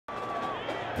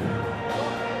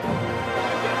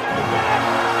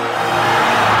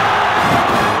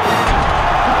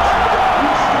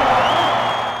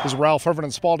This is Ralph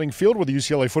Everett Spalding Field, where the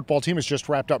UCLA football team has just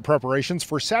wrapped up preparations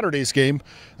for Saturday's game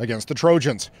against the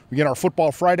Trojans. We get our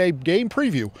Football Friday game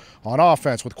preview on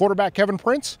offense with quarterback Kevin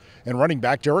Prince and running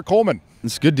back Derek Coleman.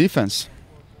 It's good defense.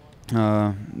 They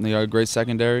got a great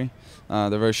secondary. They're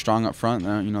very strong up front.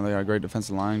 They got a great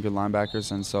defensive line, good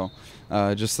linebackers, and so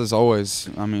just as always,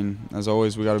 we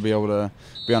got to be able to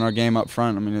be on our game up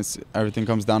front. Everything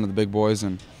comes down to the big boys,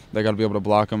 and they got to be able to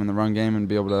block them in the run game and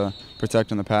be able to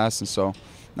protect in the pass, and so.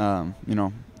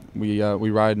 We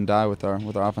ride and die with our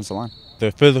offensive line.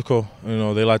 They're physical.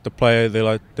 They like to play.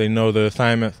 They know the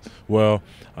assignments well.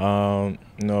 We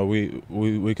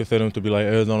consider them to be like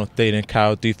Arizona State and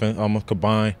Cal defense, almost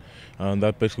combined.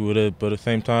 That's basically what it is. But at the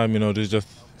same time, there's just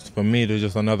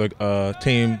another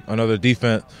team, another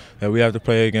defense that we have to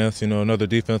play against. Another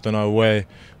defense in our way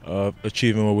of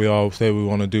achieving what we all say we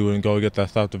want to do and go get that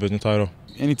South Division title.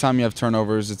 Anytime you have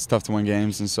turnovers, it's tough to win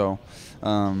games, and so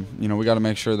we got to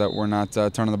make sure that we're not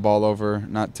turning the ball over,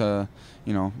 not going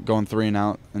 3 and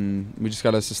out, and we just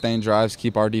got to sustain drives,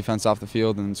 keep our defense off the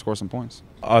field, and score some points.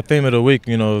 Our theme of the week,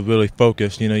 is really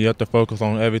focused. You have to focus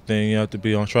on everything. You have to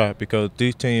be on track because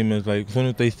this team is like, as soon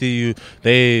as they see you,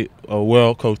 they a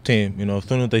well-coached team. As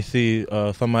soon as they see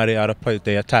somebody out of place,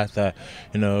 they attack that.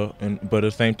 But at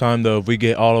the same time, though, if we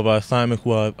get all of our assignments,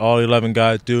 well, all 11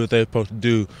 guys do what they're supposed to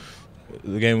do,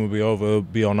 the game will be over. It'll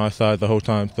be on our side the whole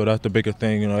time. So that's the biggest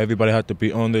thing. Everybody has to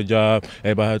be on their job.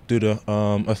 Everybody has to do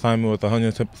the assignment with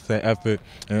 110% effort,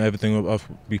 and everything will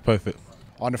be perfect.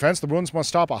 On defense, the Bruins must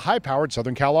stop a high-powered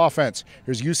Southern Cal offense.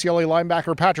 Here's UCLA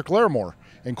linebacker Patrick Larimore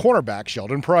and cornerback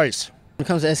Sheldon Price. When it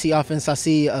comes to SC offense, I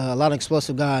see a lot of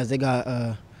explosive guys. They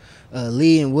got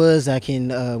Lee and Woods that can,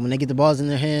 when they get the balls in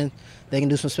their hand, they can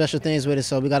do some special things with it.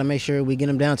 So we got to make sure we get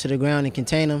them down to the ground and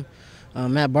contain them.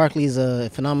 Matt Barkley is a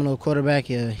phenomenal quarterback.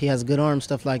 He has good arm,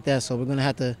 stuff like that. So we're going to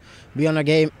have to be on our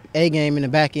A game in the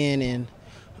back end, and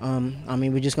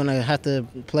we're just going to have to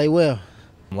play well.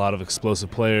 A lot of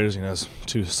explosive players,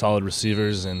 2 solid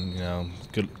receivers, and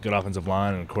good offensive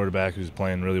line, and a quarterback who's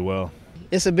playing really well.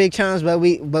 It's a big challenge, but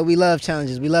we love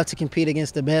challenges. We love to compete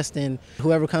against the best, and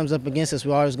whoever comes up against us,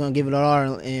 we're always going to give it our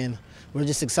all. And we're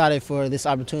just excited for this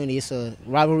opportunity. It's a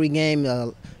rivalry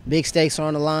game. Big stakes are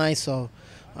on the line, so.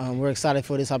 We're excited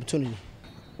for this opportunity.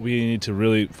 We need to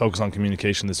really focus on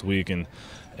communication this week and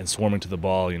swarming to the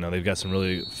ball. They've got some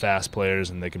really fast players,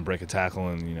 and they can break a tackle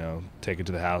and take it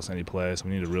to the house any play. So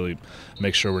we need to really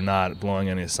make sure we're not blowing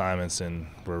any assignments, and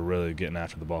we're really getting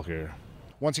after the ball here.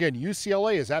 Once again,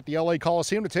 UCLA is at the LA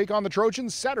Coliseum to take on the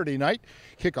Trojans Saturday night.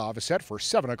 Kickoff is set for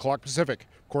 7 o'clock Pacific.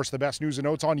 Of course, the best news and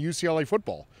notes on UCLA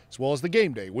football, as well as the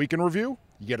game day week in review,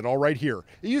 you get it all right here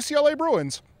at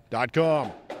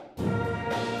UCLABruins.com.